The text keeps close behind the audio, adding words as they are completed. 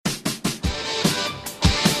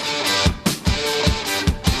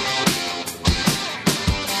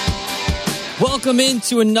Welcome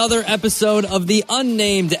into another episode of the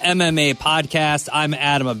Unnamed MMA Podcast. I'm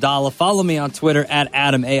Adam Abdalla. Follow me on Twitter at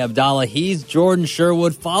Adam A. Abdalla. He's Jordan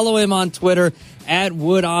Sherwood. Follow him on Twitter at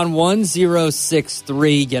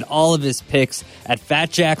Woodon1063. Get all of his picks at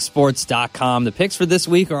FatJackSports.com. The picks for this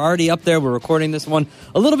week are already up there. We're recording this one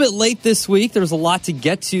a little bit late this week. There was a lot to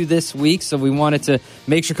get to this week, so we wanted to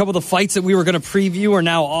make sure a couple of the fights that we were going to preview are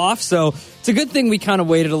now off. So it's a good thing we kind of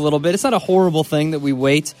waited a little bit. It's not a horrible thing that we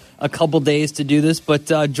wait a couple days to do this. But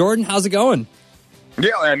Jordan, how's it going?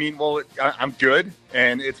 Yeah, I mean, well, I'm good,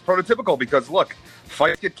 and it's prototypical because, look,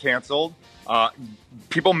 fights get canceled.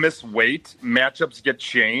 People miss weight, matchups get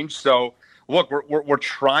changed. So, look, we're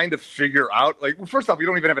trying to figure out. Like, well, first off, we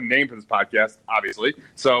don't even have a name for this podcast, obviously.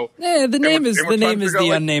 So, yeah, the name is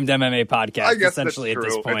the Unnamed MMA Podcast. I guess essentially that's at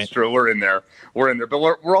true. this point. It's true. We're in there, but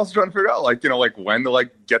we're also trying to figure out, like, when to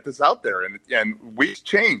get this out there, and weeks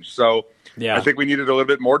change. So, yeah, I think we needed a little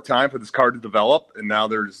bit more time for this card to develop, and now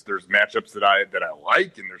there's matchups that I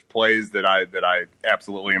like, and there's plays that I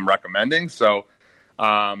absolutely am recommending. So,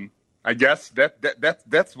 I guess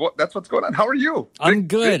that's what's going on. How are you? I'm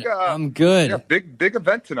good. I'm good. Yeah, big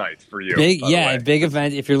event tonight for you. Big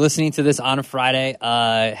event. If you're listening to this on a Friday,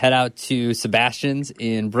 head out to Sebastian's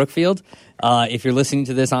in Brookfield. If you're listening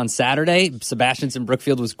to this on Saturday, Sebastian's in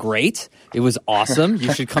Brookfield was great. It was awesome.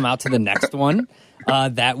 You should come out to the next one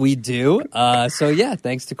that we do. So yeah,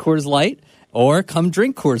 thanks to Coors Light, or come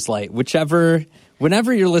drink Coors Light, whenever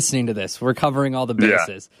you're listening to this. We're covering all the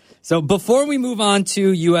bases. Yeah. So before we move on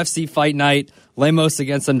to UFC Fight Night, Lemos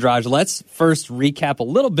against Andrade, let's first recap a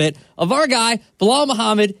little bit of our guy, Belal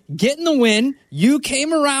Muhammad, getting the win. You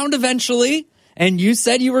came around eventually, and you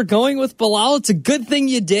said you were going with Belal. It's a good thing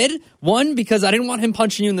you did. One, because I didn't want him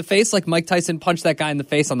punching you in the face like Mike Tyson punched that guy in the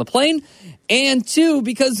face on the plane. And two,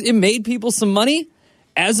 because it made people some money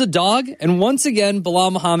as a dog. And once again,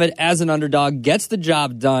 Belal Muhammad, as an underdog, gets the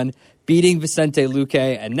job done, beating Vicente Luque.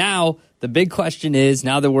 And now the big question is,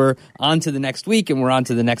 now that we're on to the next week and we're on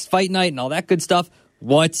to the next fight night and all that good stuff,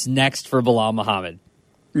 what's next for Belal Muhammad?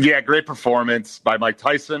 Yeah, great performance by Mike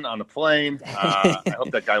Tyson on the plane. I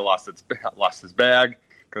hope that guy lost his bag,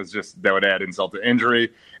 because that would add insult to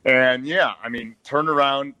injury. And yeah, I mean, turned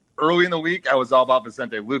around early in the week. I was all about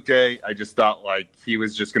Vicente Luque. I just thought he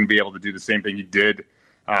was just going to be able to do the same thing he did.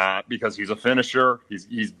 Because he's a finisher.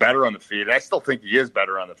 He's better on the feet. I still think he is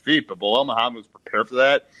better on the feet, but Belal Muhammad was prepared for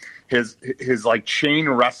that. His chain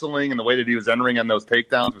wrestling and the way that he was entering on those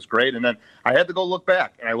takedowns was great. And then I had to go look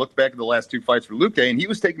back, and I looked back at the last two fights for Luque, and he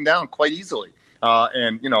was taken down quite easily.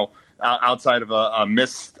 Outside of a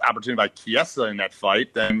missed opportunity by Chiesa in that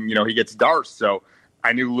fight, then he gets Darce. So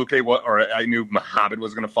I knew I knew Muhammad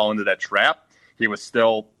was going to fall into that trap. He was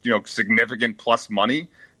still significant plus money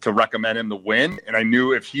to recommend him to win. And I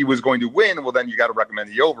knew if he was going to win, well, then you got to recommend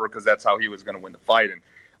the over, because that's how he was going to win the fight. And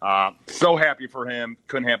so happy for him.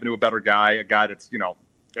 Couldn't happen to a better guy, a guy that's,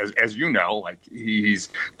 as you know, he's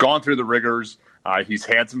gone through the rigors. He's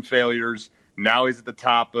had some failures. Now he's at the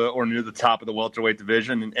top or near the top of the welterweight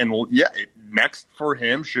division. Next for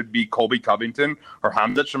him should be Colby Covington or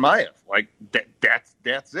Khamzat Chimaev.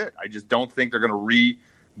 That's it. I just don't think they're going to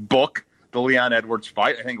rebook the Leon Edwards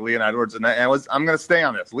fight. I think Leon Edwards, I'm going to stay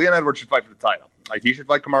on this. Leon Edwards should fight for the title. He should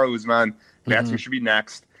fight Kamaru Usman. That's who should be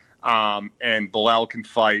next. And Belal can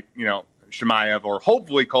fight, Chimaev or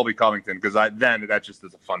hopefully Colby Covington, because then that just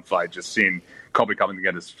is a fun fight. Just seeing Colby Covington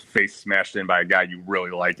get his face smashed in by a guy you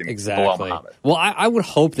really like, and Belal Muhammad. Well, I would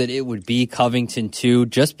hope that it would be Covington too,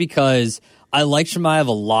 just because I like Chimaev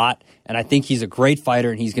a lot, and I think he's a great fighter,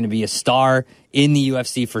 and he's going to be a star in the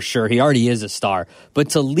UFC for sure. He already is a star.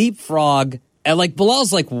 But to leapfrog, and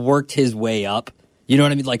Belal's worked his way up, you know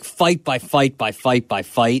what I mean? Fight by fight by fight by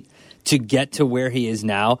fight to get to where he is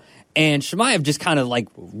now. And Chimaev just kind of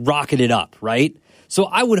rocketed up, right? So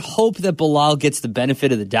I would hope that Belal gets the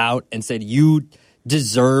benefit of the doubt and said, you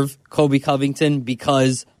deserve Colby Covington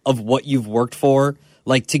because of what you've worked for,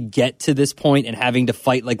 to get to this point and having to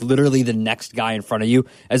fight literally the next guy in front of you,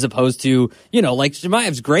 as opposed to,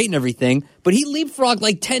 Chimaev's great and everything, but he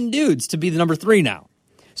leapfrogged 10 dudes to be the number 3 now.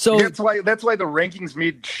 So that's why the rankings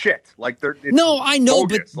mean shit. No, I know,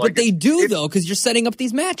 bogus. but they do though, because you're setting up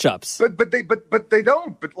these matchups. But they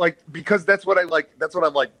don't. But because that's what I like. That's what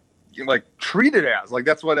I'm treated as.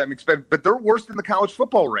 That's what I'm expecting. But they're worse than the college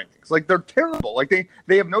football rankings. They're terrible.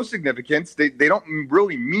 They have no significance. They don't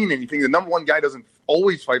really mean anything. The number one guy doesn't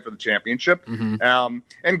always fight for the championship. Mm-hmm.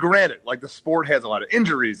 And granted, the sport has a lot of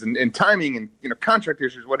injuries and timing and contract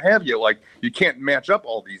issues, what have you. You can't match up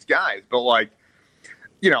all these guys, but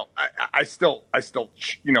I still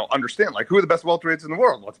understand, like, who are the best welterweights in the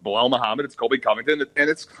world? Well, it's Bilal Muhammad, it's Colby Covington, and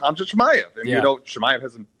it's Khamzat Chimaev. And, Chimaev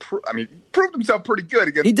hasn't proved himself pretty good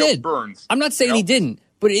against Gilbert Burns. I'm not saying he didn't,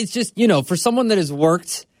 but it's just, for someone that has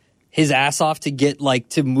worked his ass off to get,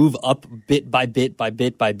 to move up bit by bit by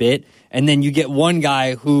bit by bit, and then you get one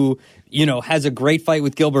guy who, has a great fight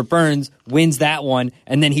with Gilbert Burns, wins that one,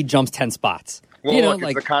 and then he jumps 10 spots. Well,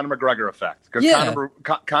 it's the Conor McGregor effect. Because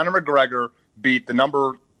Conor McGregor beat the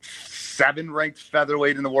number 7 ranked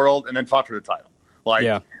featherweight in the world and then fought for the title.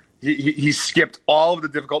 He skipped all of the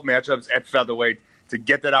difficult matchups at featherweight to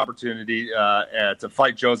get that opportunity to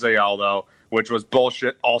fight Jose Aldo, which was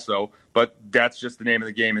bullshit also, but that's just the name of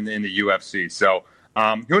the game in the UFC. So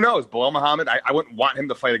who knows? Bilal Muhammad, I wouldn't want him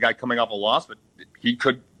to fight a guy coming off a loss, but he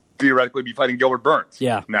could theoretically be fighting Gilbert Burns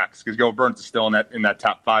next, because Gilbert Burns is still in that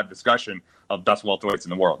top 5 discussion of best welterweights in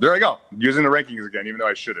the world. There I go. Using the rankings again, even though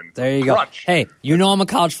I shouldn't. There you go. Hey, I'm a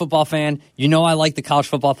college football fan. I like the college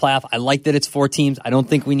football playoff. I like that it's 4 teams. I don't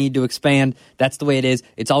think we need to expand. That's the way it is.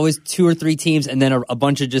 It's always 2 or 3 teams and then a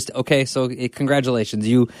bunch of congratulations.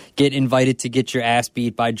 You get invited to get your ass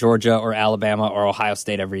beat by Georgia or Alabama or Ohio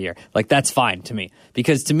State every year. That's fine to me.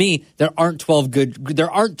 Because to me, there aren't 12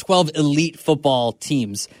 elite football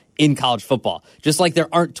teams in college football. Just like there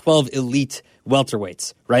aren't 12 elite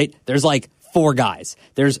welterweights, right? There's 4 guys.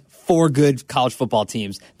 There's 4 good college football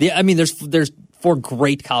teams. There's 4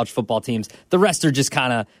 great college football teams. The rest are just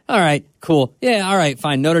kind of, all right, cool. Yeah, all right,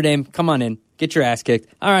 fine. Notre Dame, come on in. Get your ass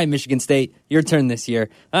kicked. All right, Michigan State, your turn this year.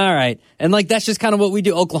 All right. And that's just kind of what we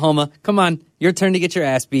do. Oklahoma, come on, your turn to get your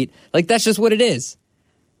ass beat. That's just what it is.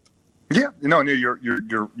 Yeah, you're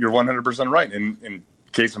 100% right. In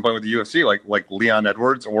case in point with the UFC, like Leon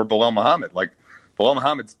Edwards or Bilal Muhammad. Bilal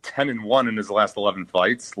Muhammad's 10-1 in his last 11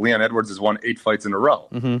 fights. Leon Edwards has won 8 fights in a row,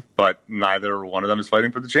 but neither one of them is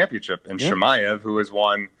fighting for the championship. And Chimaev, who has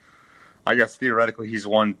won, I guess theoretically he's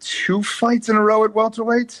won 2 fights in a row at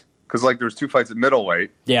welterweight, because there's 2 fights at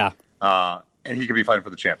middleweight. Yeah. And he could be fighting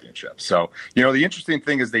for the championship. So, the interesting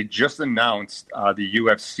thing is they just announced the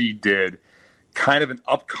UFC did kind of an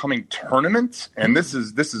upcoming tournament, and this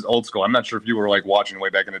is old school. I'm not sure if you were watching way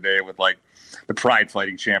back in the day with the Pride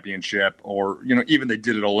Fighting Championship, or even they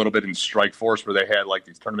did it a little bit in Strikeforce where they had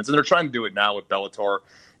these tournaments, and they're trying to do it now with Bellator,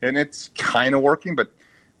 and it's kind of working. But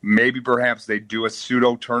maybe perhaps they do a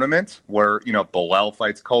pseudo tournament where Bilal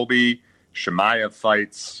fights Colby, Chimaev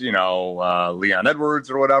fights Leon Edwards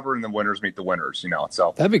or whatever, and the winners meet the winners.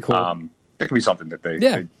 So that'd be cool. It could be something that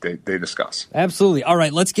they discuss. Absolutely. All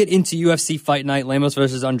right, let's get into UFC Fight Night. Lemos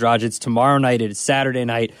versus Andrade. It's tomorrow night. It's Saturday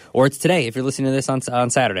night, or it's today. If you're listening to this on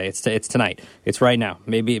Saturday, it's tonight. It's right now.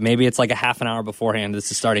 Maybe it's a half an hour beforehand. This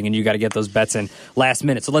is starting, and you got to get those bets in last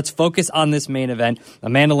minute. So let's focus on this main event: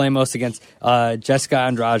 Amanda Lemos against Jessica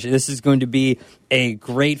Andrade. This is going to be a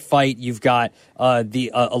great fight. You've got a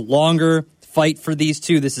longer fight for these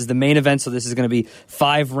two. This is the main event, so this is going to be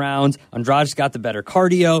 5 rounds. Andrade's got the better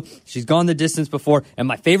cardio. She's gone the distance before, and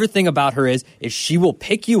my favorite thing about her is she will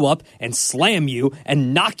pick you up and slam you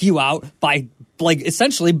and knock you out by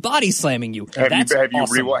essentially body slamming you. Have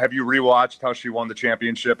you rewatched how she won the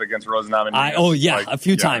championship against Rose Namajunas? A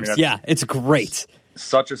few times. It's great.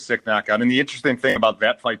 Such a sick knockout. And the interesting thing about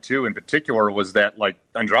that fight too, in particular, was that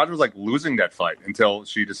Andrade was losing that fight until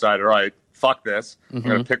she decided, all right, fuck this. I'm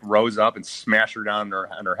going to pick Rose up and smash her down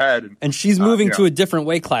on her head. And she's moving to a different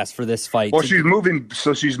weight class for this fight. Well, she's moving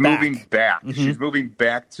back. She's moving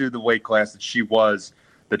back to the weight class that she was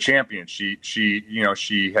the champion.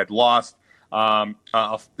 She had lost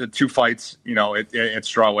the 2 fights, at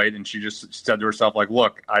strawweight, and she just said to herself,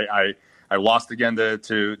 look, I lost again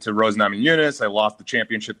to Rose Namajunas. I lost the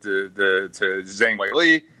championship to Zhang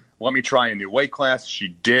Weili. Let me try a new weight class. She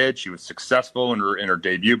did. She was successful in her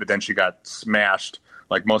debut, but then she got smashed,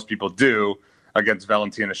 like most people do, against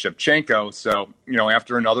Valentina Shevchenko. So,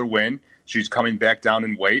 after another win, she's coming back down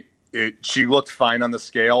in weight. She looked fine on the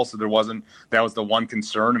scale, so that was the one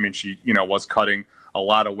concern. I mean, she, was cutting a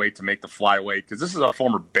lot of weight to make the flyweight, because this is a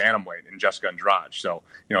former bantamweight in Jessica Andrade. So,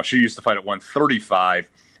 she used to fight at 135.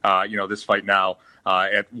 This fight now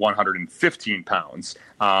at 115 pounds.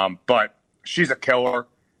 But she's a killer.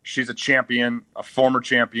 She's a champion, a former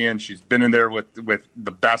champion. She's been in there with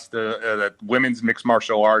the best that women's mixed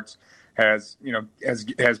martial arts has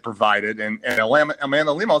provided. And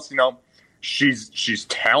Amanda Lemos, she's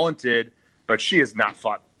talented, but she has not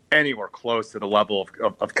fought anywhere close to the level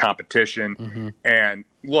of competition. Mm-hmm. And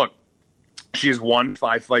look, she has won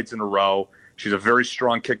 5 fights in a row. She's a very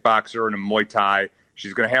strong kickboxer and a Muay Thai.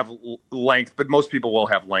 She's going to have length, but most people will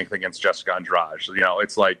have length against Jessica Andrade. So,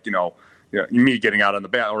 it's me getting out on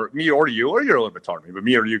the or me or you, or you're a little bit taller than me, but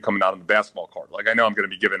me or you coming out on the basketball court. Like, I know I'm going to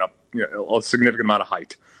be giving up a significant amount of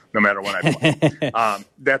height no matter when I play.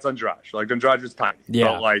 That's Andrade. Like, Andrade is tiny.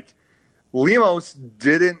 Yeah. But, like, Lemos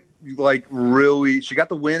didn't, like, really – she got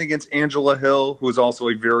the win against Angela Hill, who is also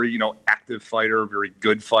a very, active fighter, very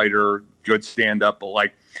good fighter, good stand-up, but,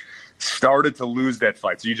 like, started to lose that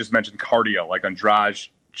fight. So you just mentioned cardio. Like, Andrade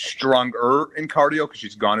stronger in cardio because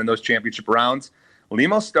she's gone in those championship rounds.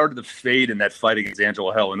 Lemos started to fade in that fight against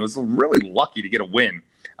Angela Hill and was really lucky to get a win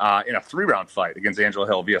in a 3-round fight against Angela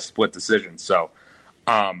Hill via split decision. So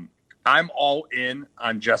I'm all in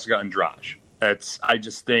on Jessica Andrade. I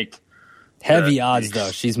just think heavy odds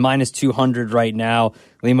though. She's minus 200 right now.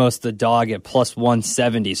 Lemos the dog at plus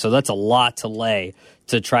 170. So that's a lot to lay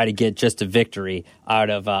to try to get just a victory out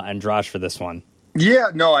of Andrade for this one. Yeah,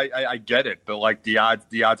 no, I get it, but like the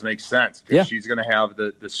odds make sense because she's going to have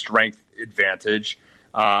the strength advantage.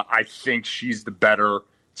 I think she's the better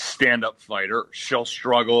stand-up fighter. She'll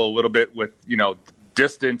struggle a little bit with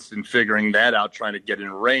distance and figuring that out, trying to get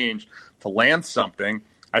in range to land something.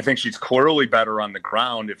 I think she's clearly better on the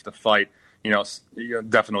ground if the fight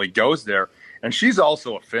definitely goes there. And she's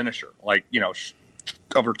also a finisher. Like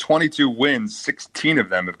over 22 wins, 16 of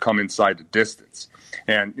them have come inside the distance.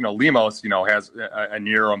 And, Lemos, has a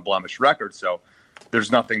near unblemished record. So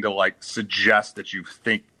there's nothing to, like, suggest that you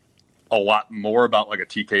think a lot more about, like, a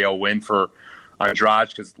TKO win for Andrade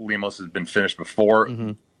because Lemos has been finished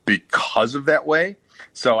before because of that way.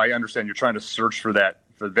 So I understand you're trying to search for that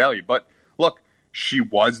for the value. But, look, she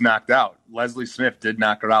was knocked out. Leslie Smith did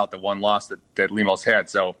knock her out, the one loss that Lemos had.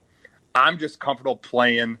 So I'm just comfortable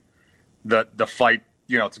playing the fight,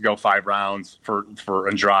 to go 5 rounds for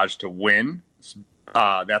Andrade to win.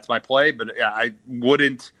 That's my play, but I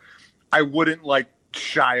wouldn't like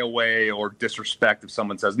shy away or disrespect if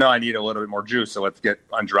someone says, no, I need a little bit more juice, so let's get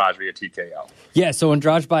Andrade via TKO. Yeah, so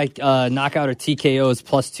Andrade by knockout or TKO is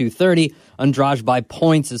plus 230. Andrade by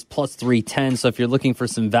points is plus 310. So if you're looking for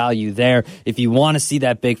some value there, if you want to see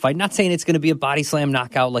that big fight, not saying it's going to be a body slam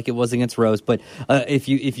knockout like it was against Rose, but if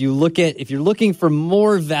you're looking for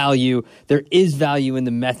more value, there is value in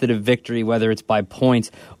the method of victory, whether it's by points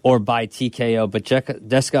or by TKO. But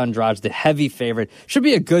Jessica Andrade, the heavy favorite, should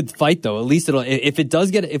be a good fight though. At least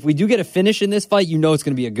if we do get a finish in this fight, it's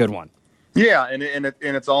going to be a good one. Yeah, and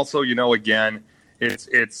it's also again,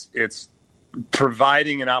 it's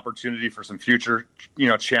providing an opportunity for some future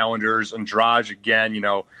challengers. Andrade again,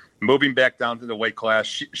 moving back down to the weight class.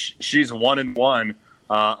 She's 1-1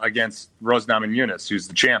 against Rose Namajunas, who's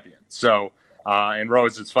the champion. So and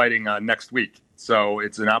Rose is fighting next week. So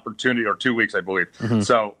it's an opportunity, or 2 weeks, I believe. Mm-hmm.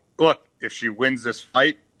 So look, if she wins this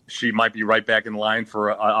fight, she might be right back in line for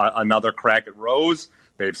another crack at Rose.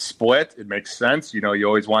 They've split. It makes sense. You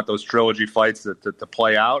always want those trilogy fights to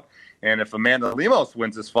play out. And if Amanda Lemos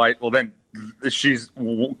wins this fight, well, then she's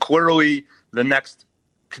clearly the next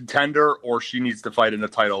contender, or she needs to fight in a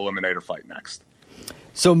title eliminator fight next.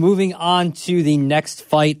 So moving on to the next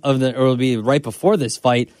fight or it'll be right before this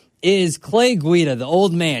fight, is Clay Guida, the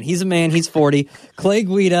old man. He's a man. He's 40. Clay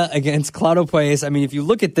Guida against Claudio Puelles. I mean, if you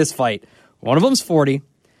look at this fight, one of them's 40.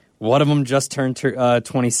 One of them just turned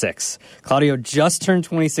 26. Claudio just turned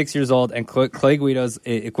 26 years old, and Clay Guida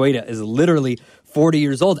is literally 40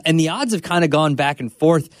 years old. And the odds have kind of gone back and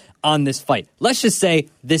forth on this fight. Let's just say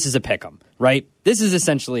this is a pick'em, right? This is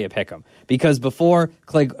essentially a pick'em because before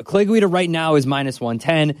Clay Guida right now is minus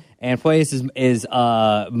 110 and Puelles is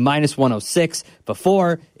minus 106.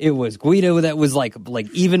 Before it was Guida that was like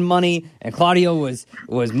even money and Claudio was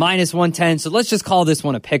minus 110. So let's just call this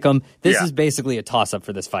one a pick'em. This is basically a toss up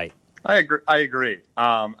for this fight. I agree.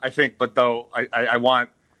 I think, but though I want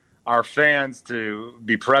our fans to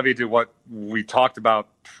be privy to what we talked about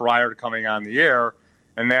prior to coming on the air.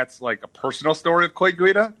 And that's like a personal story of Clay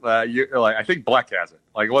Guida. I think Black has it.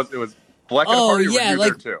 Like it was Black at a party. Or were you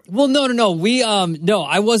there too? Well, no. We no,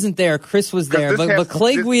 I wasn't there. Chris was there, but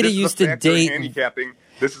Clay Guida used to date.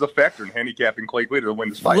 This is a factor in handicapping Clay Guida to win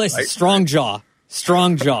this fight. Listen, right? strong jaw.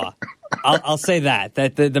 I'll say that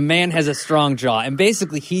the man has a strong jaw, and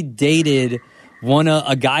basically he dated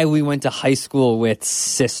a guy we went to high school with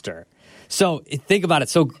sister. So think about it.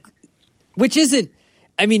 So, which isn't.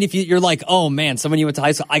 I mean, if you're like, oh man, someone you went to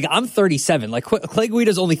high school. I'm 37. Like Clay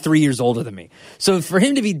Guida's only 3 years older than me. So for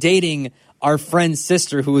him to be dating our friend's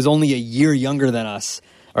sister, who was only a year younger than us,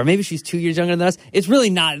 or maybe she's 2 years younger than us. It's really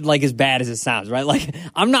not like as bad as it sounds, right? Like,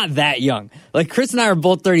 I'm not that young. Like, Chris and I are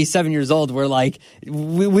both 37 years old. We're like,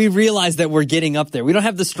 we realize that we're getting up there. We don't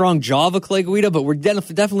have the strong jaw of a Clay Guida, but we're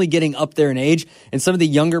definitely getting up there in age. And some of the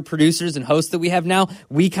younger producers and hosts that we have now,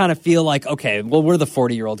 we kind of feel like, okay, well, we're the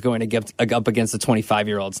 40-year-old going to get up against the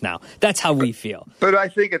 25-year-olds now. That's how we feel. But I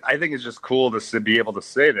think it's just cool to be able to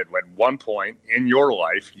say that at one point in your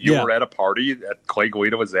life, you were at a party that Clay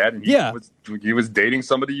Guida was at, and he was dating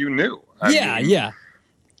somebody you knew. I mean,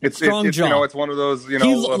 it's jaw. It's one of those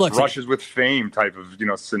brushes with fame type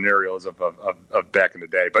of scenarios of back in the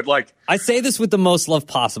day. But like, I say this with the most love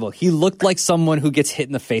possible. He looked like someone who gets hit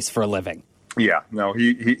in the face for a living. Yeah, no,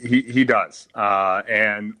 he does,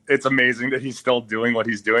 and it's amazing that he's still doing what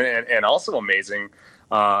he's doing, and also amazing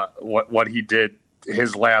what he did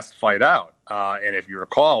his last fight out. And if you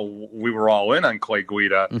recall, we were all in on Clay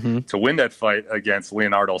Guida to win that fight against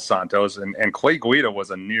Leonardo Santos, and Clay Guida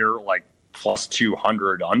was a near like plus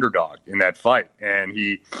 200 underdog in that fight, and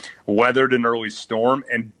he weathered an early storm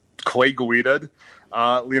and Clay Guida'd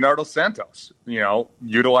Leonardo Santos.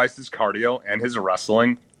 Utilized his cardio and his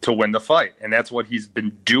wrestling to win the fight, and that's what he's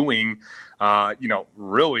been doing,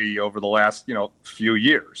 really over the last few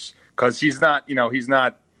years, because he's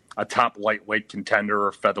not a top lightweight contender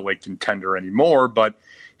or featherweight contender anymore, but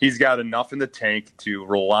he's got enough in the tank to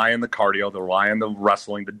rely on the cardio, to rely on the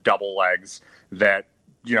wrestling, the double legs that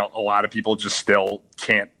a lot of people just still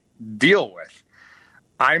can't deal with.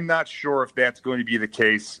 I'm not sure if that's going to be the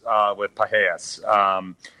case with Pages.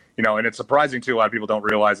 And it's surprising, too. A lot of people don't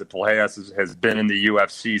realize that Pages has been in the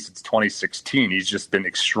UFC since 2016. He's just been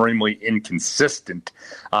extremely inconsistent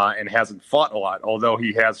and hasn't fought a lot, although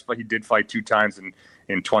he did fight 2 times in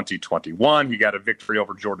 2021. He got a victory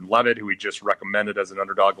over Jordan Levitt, who he just recommended as an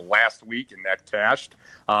underdog last week, and that cashed.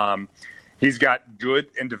 He's got good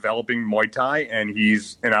and developing Muay Thai, and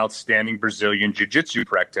he's an outstanding Brazilian Jiu-Jitsu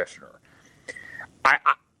practitioner.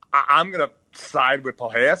 I'm going to side with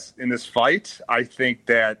Pages in this fight. I think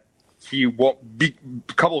that he won't be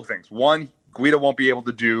a couple of things. One, Guida won't be able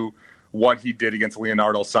to do what he did against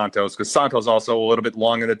Leonardo Santos, because Santos also a little bit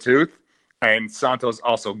long in the tooth, and Santos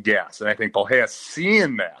also gas. And I think Pages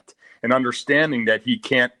seeing that and understanding that he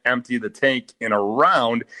can't empty the tank in a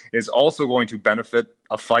round is also going to benefit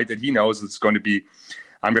a fight that he knows is going to be,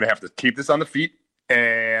 I'm going to have to keep this on the feet,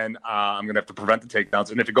 and I'm going to have to prevent the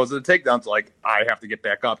takedowns. And if it goes to the takedowns, like, I have to get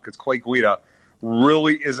back up, because Clay Guida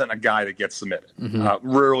really isn't a guy that gets submitted.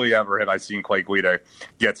 Rarely ever have I seen Clay Guida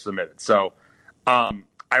get submitted. So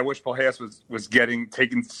I wish Pages was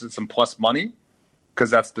taking some plus money, because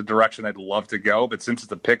that's the direction I'd love to go. But since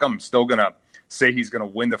it's a pick, I'm still going to say he's going to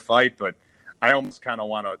win the fight. But I almost kind of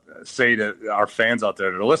want to say to our fans out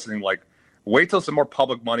there that are listening, like, wait till some more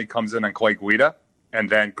public money comes in on Clay Guida, and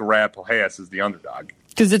then grab Pages as the underdog.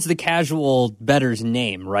 Because it's the casual bettor's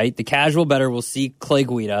name, right? The casual bettor will see Clay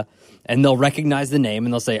Guida, and they'll recognize the name,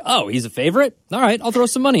 and they'll say, oh, he's a favorite? All right, I'll throw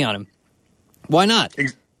some money on him. Why not?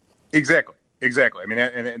 Exactly. I mean,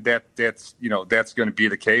 and that's going to be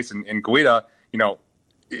the case. And Guida,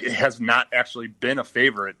 has not actually been a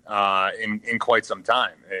favorite in quite some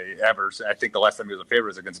time. Ever. I think the last time he was a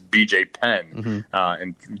favorite was against BJ Penn.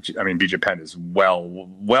 And I mean, BJ Penn is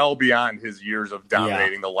well beyond his years of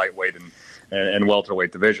dominating the lightweight and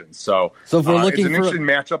welterweight divisions. So if we're looking it's an interesting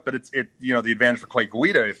matchup, but it's the advantage for Clay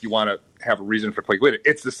Guida, if you want to have a reason for Clay Guida,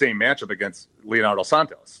 it's the same matchup against Leonardo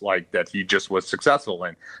Santos, like that he just was successful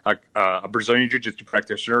in. A Brazilian Jiu-Jitsu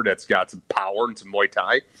practitioner that's got some power and some Muay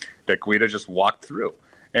Thai that Guida just walked through.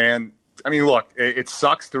 And I mean, look, it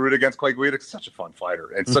sucks to root against Clay Guida. It's such a fun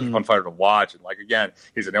fighder, and such a fun fighter to watch. And like, again,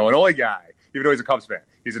 he's an Illinois guy, even though he's a Cubs fan.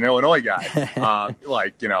 He's an Illinois guy. But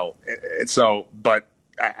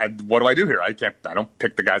what do I do here? I don't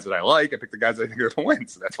pick the guys that I like. I pick the guys that I think are going to win.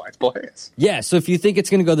 So that's why it's Pages. Yeah. So if you think it's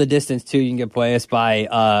going to go the distance too, you can get Pages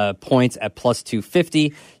by points at plus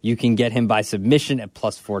 250. You can get him by submission at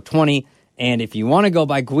plus 420. And if you want to go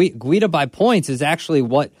by Guida by points, is actually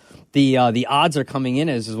what the odds are coming in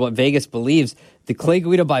as, is what Vegas believes. The Clay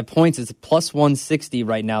Guida by points is plus 160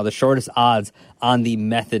 right now, the shortest odds on the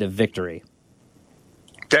method of victory.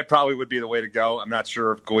 That probably would be the way to go. I'm not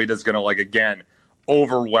sure if Guida's going to, like, again,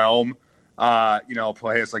 overwhelm,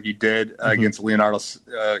 Pages like he did against Leonardo,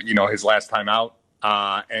 his last time out,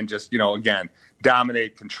 and just, again,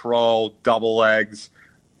 dominate, control, double legs.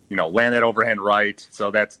 land that overhand right.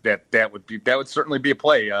 So that would certainly be a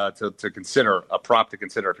play to consider, a prop to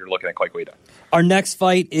consider if you're looking at Clay Guida. Our next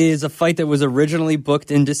fight is a fight that was originally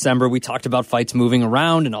booked in December. We talked about fights moving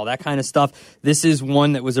around and all that kind of stuff. This is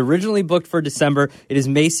one that was originally booked for December. It is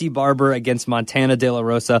Macy Barber against Montana De La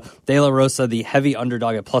Rosa. De La Rosa, the heavy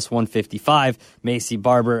underdog at plus 155. Macy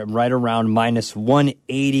Barber right around minus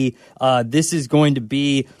 180. This is going to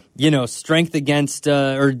be strength against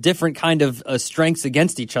or different kind of strengths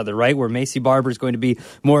against each other, right? Where Macy Barber is going to be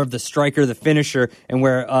more of the striker, the finisher, and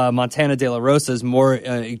where Montana De La Rosa is more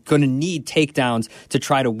going to need takedowns to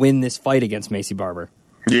try to win this fight against Macy Barber.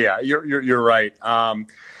 Yeah, you're right.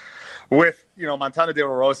 With Montana De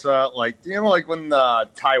La Rosa, like when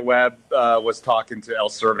Ty Webb was talking to El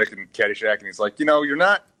Cervic and Caddyshack, and he's like, you're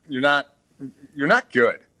not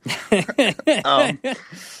good.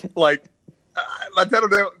 Montana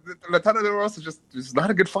De La Rosa is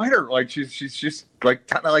not a good fighter. Like she's like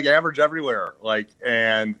kind of like average everywhere. Like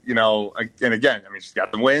and again, she's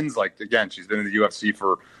got the wins. Like again, she's been in the UFC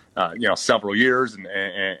for several years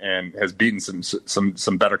and has beaten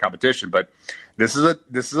some better competition. But this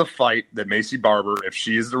is a fight that Macy Barber, if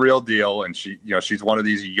she is the real deal, and she's one of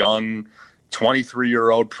these young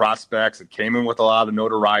 23-year-old prospects that came in with a lot of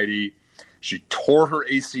notoriety. She tore her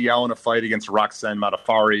ACL in a fight against Roxanne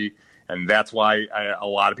Modafferi. And that's why a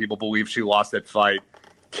lot of people believe she lost that fight.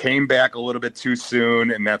 Came back a little bit too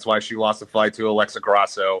soon, and that's why she lost the fight to Alexa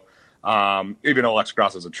Grasso. Even though Alexa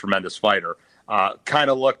Grasso is a tremendous fighter. Kind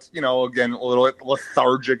of looked, again, a little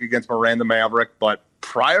lethargic against Miranda Maverick. But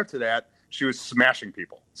prior to that, she was smashing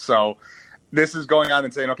people. So this is going on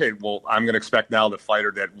and saying, okay, well, I'm going to expect now the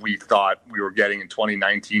fighter that we thought we were getting in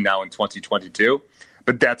 2019, now in 2022.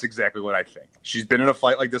 But that's exactly what I think. She's been in a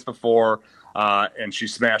fight like this before. And she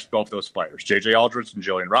smashed both those fighters. J.J. Aldrich and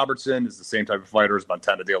Jillian Robertson is the same type of fighter as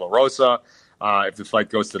Montana De La Rosa. If the fight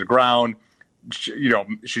goes to the ground,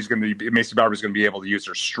 Macy Barber is going to be able to use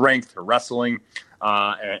her strength, her wrestling,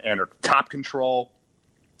 and her top control.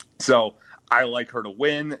 So I like her to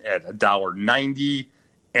win at $1.90.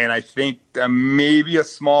 And I think maybe a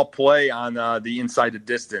small play on the inside the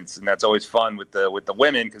distance, and that's always fun with the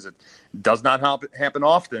women because it does not happen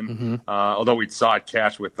often. Mm-hmm. Although we saw it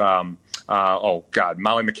cash with Molly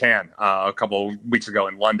McCann a couple of weeks ago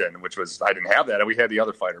in London, which was I didn't have that. We had the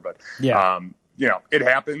other fighter, but it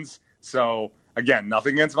happens. So again,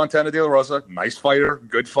 nothing against Montana De La Rosa, nice fighter,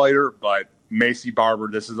 good fighter, but Macy Barber,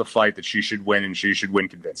 this is a fight that she should win, and she should win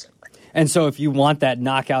convincingly. And so if you want that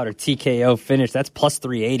knockout or TKO finish, that's plus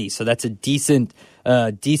 380. So that's a decent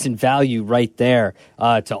value right there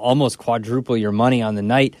to almost quadruple your money on the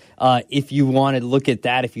night. If you want to look at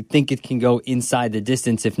that, if you think it can go inside the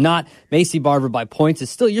distance, if not, Macy Barber by points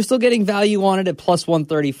you're still getting value on it at plus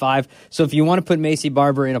 135. So if you want to put Macy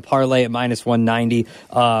Barber in a parlay at minus 190,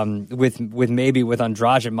 with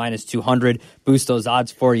Andrade at minus 200, boost those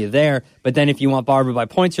odds for you there. But then if you want Barber by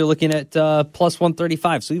points, you're looking at plus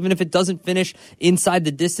 135. So even if it doesn't finish inside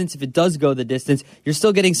the distance, if it does go the distance, you're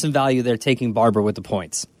still getting some value there taking Barber with the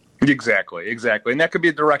points. Exactly. And that could be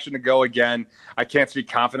a direction to go again. I can't speak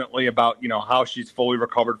confidently about, how she's fully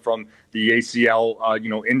recovered from the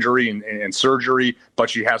ACL, injury and surgery, but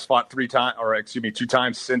she has fought two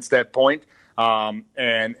times since that point.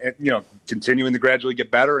 And continuing to gradually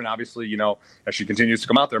get better. And obviously, as she continues to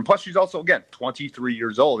come out there. And plus, she's also, again, 23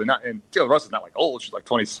 years old. And Taylor Russ is not like old. She's like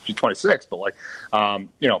 26. But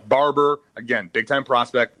Barber, again, big-time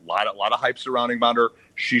prospect. A lot of hype surrounding about her.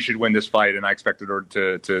 She should win this fight, and I expected her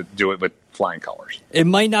to do it with flying colors. It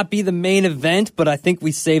might not be the main event, but I think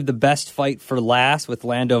we saved the best fight for last with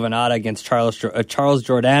Lando Venata against Charles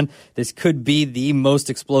Jourdain. This could be the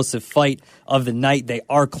most explosive fight of the night. They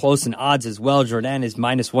are close in odds as well. Jourdain is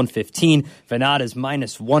minus 115. Venata is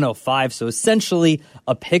minus 105. So essentially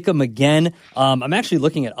a pick 'em again. I'm actually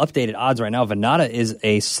looking at updated odds right now. Venata is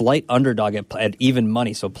a slight underdog at even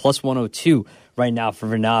money, so plus 102. Right now for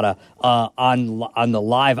Venata on the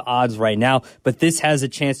live odds right now. But this has a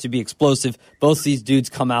chance to be explosive. Both these dudes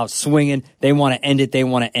come out swinging. They want to end it. They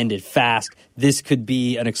want to end it fast. This could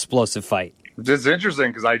be an explosive fight. This is interesting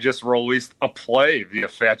because I just released a play via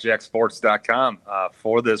FatJackSports.com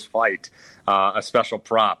for this fight, a special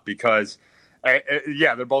prop because,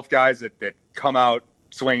 they're both guys that come out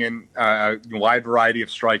swinging, wide variety of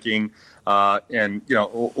striking. Lando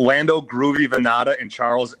Groovy Venata and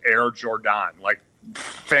Charles Air Jourdain, like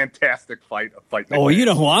fantastic fight. Oh, you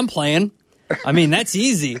know who I'm playing. I mean, that's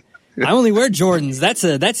easy. I only wear Jordans.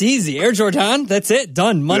 That's easy. Air Jourdain. That's it.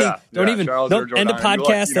 Done. Money. Don't even. End of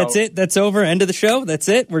podcast. That's it. That's over. End of the show. That's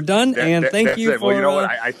it. We're done. Thank you for. Well, you know what?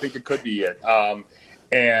 I think it could be it.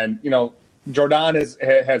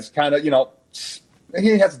 Jourdain has kind of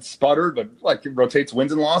he hasn't sputtered, but like rotates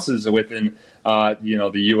wins and losses within the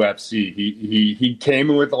UFC. He came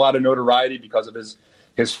with a lot of notoriety because of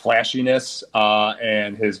his flashiness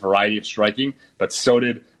and his variety of striking, but so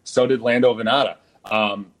did Lando Venata.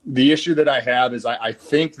 The issue that I have is I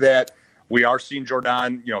think that we are seeing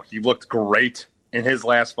Jordan. He looked great in his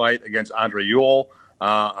last fight against Andre Ewell,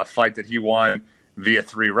 a fight that he won via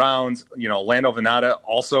 3 rounds. Lando Venata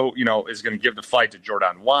also, is going to give the fight to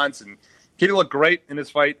Jordan once, and he did look great in his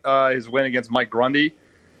fight, his win against Mike Grundy.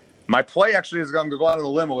 My play actually is going to go out on the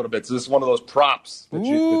limb a little bit. So this is one of those props that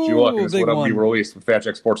you look, and it's what will be released with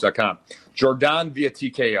FatJackSports.com. Jordan via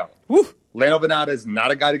TKO. Woo. Lando Venata is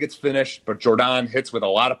not a guy that gets finished, but Jordan hits with a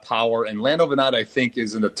lot of power. And Lando Venata, I think,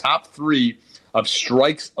 is in the top 3 of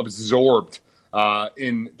strikes absorbed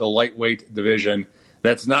in the lightweight division.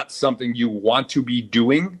 That's not something you want to be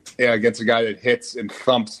doing against a guy that hits and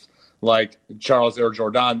thumps like Charles Air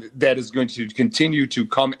Jordan. That is going to continue to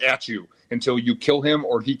come at you until you kill him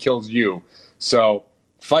or he kills you. So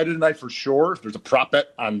fight of the night for sure. If there's a prop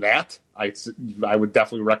bet on that, I would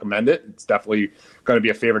definitely recommend it. It's definitely going to be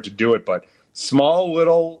a favorite to do it. But small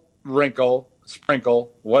little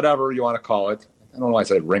sprinkle, whatever you want to call it. I don't know why I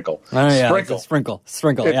said wrinkle. Oh, yeah, sprinkle.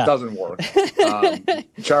 It doesn't work.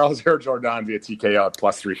 Charles Air Jordan via TKO at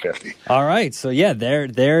plus 350. All right, so yeah, there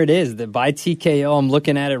it is. By TKO, I'm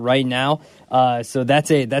looking at it right now. So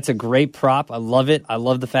that's a great prop. I love it. I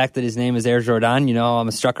love the fact that his name is Air Jordan. I'm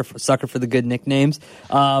a sucker for the good nicknames.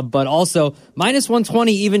 But also minus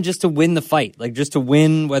 120 even just to win the fight, like just to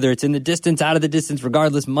win, whether it's in the distance, out of the distance,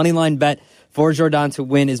 regardless. Money line bet for Jordan to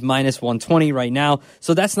win is minus 120 right now.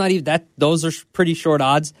 So that's not even that. Those are pretty short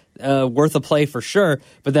odds. Worth a play for sure,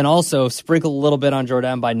 but then also sprinkle a little bit on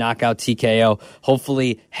Jordan by knockout TKO.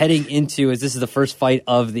 Hopefully, heading into as this is the first fight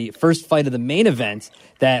of the main event,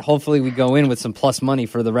 that hopefully we go in with some plus money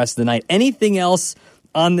for the rest of the night. Anything else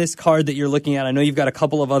on this card that you're looking at? I know you've got a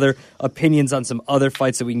couple of other opinions on some other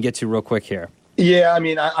fights that we can get to real quick here. Yeah, I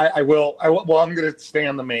mean, I will. Well, I'm going to stay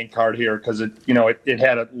on the main card here because it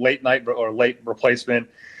had a late night or late replacement.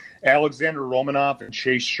 Alexander Romanov and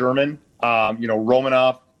Chase Sherman.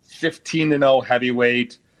 Romanov, 15-0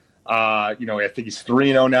 heavyweight. I think he's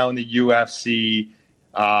 3-0 now in the UFC.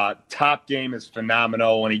 Top game is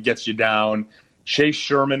phenomenal when he gets you down. Chase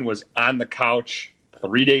Sherman was on the couch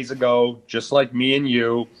 3 days ago, just like me and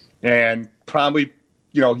you, and probably,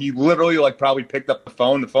 he literally probably picked up the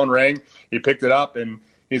phone. The phone rang. He picked it up, and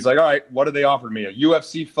he's like, all right, what did they offer me? A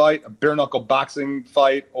UFC fight, a bare-knuckle boxing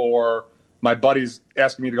fight, or my buddy's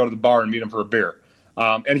asking me to go to the bar and meet him for a beer?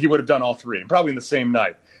 And he would have done all three, and probably in the same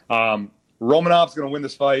night. Romanov's going to win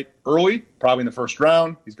this fight early, probably in the first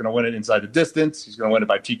round. He's going to win it inside the distance. He's going to win it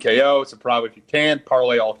by TKO. So probably if you can,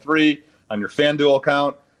 parlay all three on your FanDuel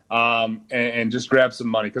account and just grab some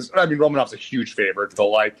money. Because, Romanov's a huge favorite.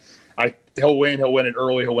 So, he'll win it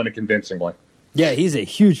early. He'll win it convincingly. Yeah, he's a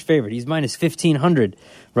huge favorite. He's minus 1,500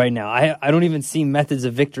 right now. I don't even see methods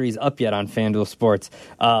of victories up yet on FanDuel Sports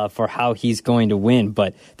for how he's going to win,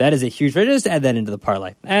 but that is a huge favorite. Just add that into the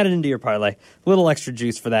parlay. Add it into your parlay. A little extra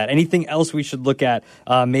juice for that. Anything else we should look at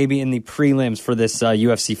maybe in the prelims for this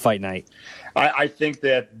UFC fight night? I think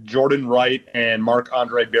that Jordan Wright and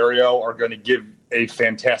Marc-Andre Barriault are going to give a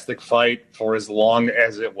fantastic fight for as long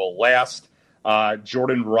as it will last.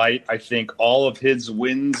 Jordan Wright, I think all of his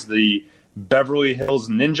wins, the Beverly Hills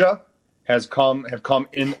Ninja have come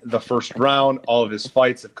in the first round. All of his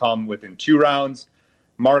fights have come within 2 rounds.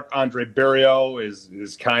 Marc-Andre Barriault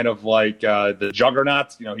is kind of like the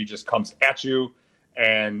juggernaut. He just comes at you,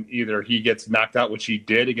 and either he gets knocked out, which he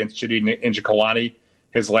did against Chidi Njokuani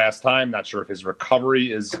his last time. Not sure if his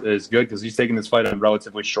recovery is good because he's taking this fight on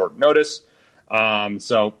relatively short notice.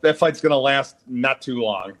 So that fight's going to last not too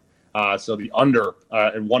long. So the under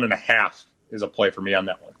at 1.5 is a play for me on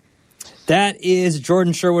that one. That is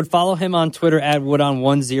Jordan Sherwood. Follow him on Twitter at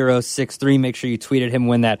Woodon1063. Make sure you tweet at him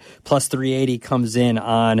when that plus 380 comes in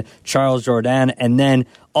on Charles Jordan. And then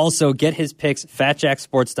also get his picks,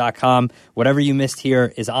 FatJackSports.com. Whatever you missed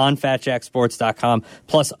here is on FatJackSports.com,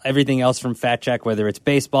 plus everything else from Fat Jack, whether it's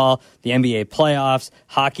baseball, the NBA playoffs,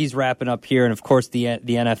 hockey's wrapping up here, and, of course, the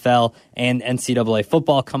NFL and NCAA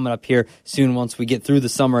football coming up here soon once we get through the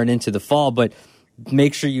summer and into the fall. But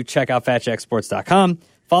make sure you check out FatJackSports.com.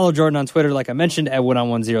 Follow Jordan on Twitter, like I mentioned, at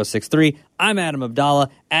Woodon1063. I'm Adam Abdalla,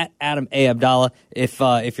 at Adam A. Abdalla.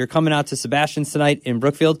 If you're coming out to Sebastian's tonight in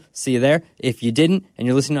Brookfield, see you there. If you didn't and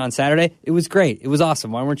you're listening on Saturday, it was great. It was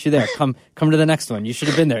awesome. Why weren't you there? Come to the next one. You should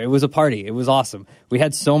have been there. It was a party. It was awesome. We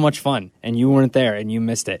had so much fun, and you weren't there, and you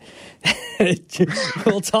missed it.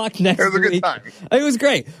 We'll talk next week. It was a good time. It was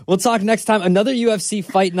great. We'll talk next time. Another UFC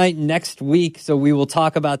fight night next week, so we will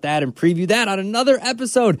talk about that and preview that on another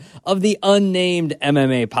episode of the Unnamed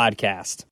MMA Podcast.